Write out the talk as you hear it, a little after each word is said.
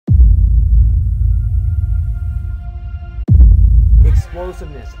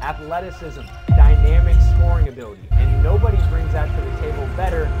explosiveness, athleticism, dynamic scoring ability, and nobody brings that to the table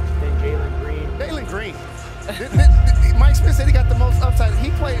better than Jalen Green. Jalen Green. Mike Smith said he got the most upside.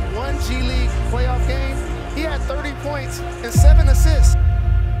 He played one G League playoff game. He had 30 points and 7 assists.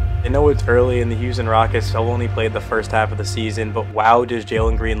 I know it's early and the Houston Rockets have only played the first half of the season, but wow, does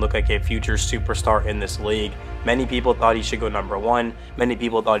Jalen Green look like a future superstar in this league. Many people thought he should go number 1, many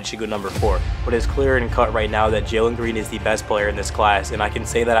people thought he should go number 4, but it's clear and cut right now that Jalen Green is the best player in this class, and I can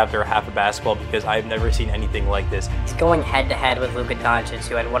say that after half of basketball because I've never seen anything like this. He's going head-to-head with Luka Doncic,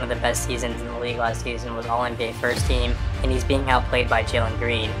 who had one of the best seasons in the league last season, was All-NBA first team, and he's being outplayed by Jalen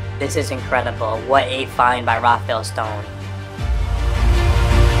Green. This is incredible. What a find by Rafael Stone.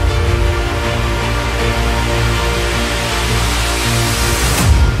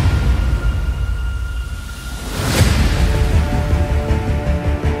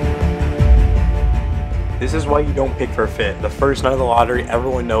 This is why you don't pick for fit. The first night of the lottery,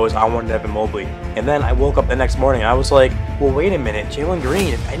 everyone knows I wanted Evan Mobley. And then I woke up the next morning and I was like, well, wait a minute, Jalen Green,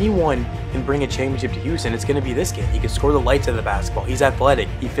 if anyone can bring a championship to Houston, it's going to be this kid. He can score the lights out of the basketball. He's athletic.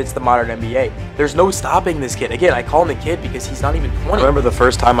 He fits the modern NBA. There's no stopping this kid. Again, I call him a kid because he's not even 20. I remember the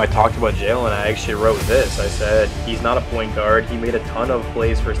first time I talked about Jalen, I actually wrote this. I said, he's not a point guard. He made a ton of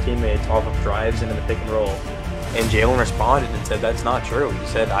plays for his teammates off of drives and in the pick and roll. And Jalen responded and said, that's not true. He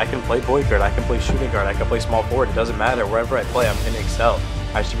said, I can play point guard, I can play shooting guard, I can play small forward. It doesn't matter. Wherever I play, I'm going to excel.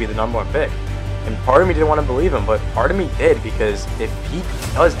 I should be the #1 pick. And part of me didn't want to believe him, but part of me did, because if he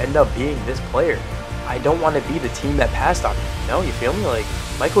does end up being this player, I don't want to be the team that passed on him. No, you feel me? Like,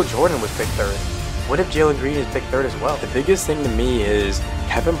 Michael Jordan was picked 3rd. What if Jalen Green is picked 3rd as well? The biggest thing to me is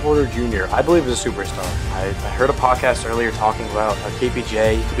Kevin Porter Jr., I believe is a superstar. I heard a podcast earlier talking about how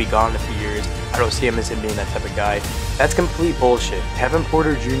KPJ could be gone in a few years. I don't see him as him being that type of guy. That's complete bullshit. Kevin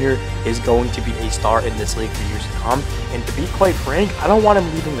Porter Jr. is going to be a star in this league for years to come. And to be quite frank, I don't want him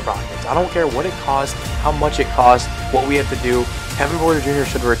leaving the Rockets. I don't care what it costs, how much it costs, what we have to do. Kevin Porter Jr.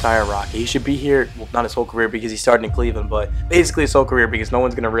 should retire Rocky. He should be here, well, not his whole career because he started in Cleveland, but basically his whole career because no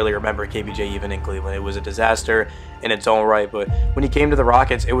one's going to really remember KPJ even in Cleveland. It was a disaster in its own right, but when he came to the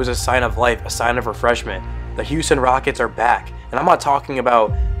Rockets, it was a sign of life, a sign of refreshment. The Houston Rockets are back. And I'm not talking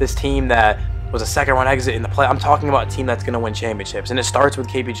about this team that was a second-round exit in the play. I'm talking about a team that's going to win championships. And it starts with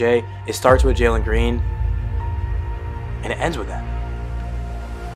KPJ, it starts with Jalen Green, and it ends with that.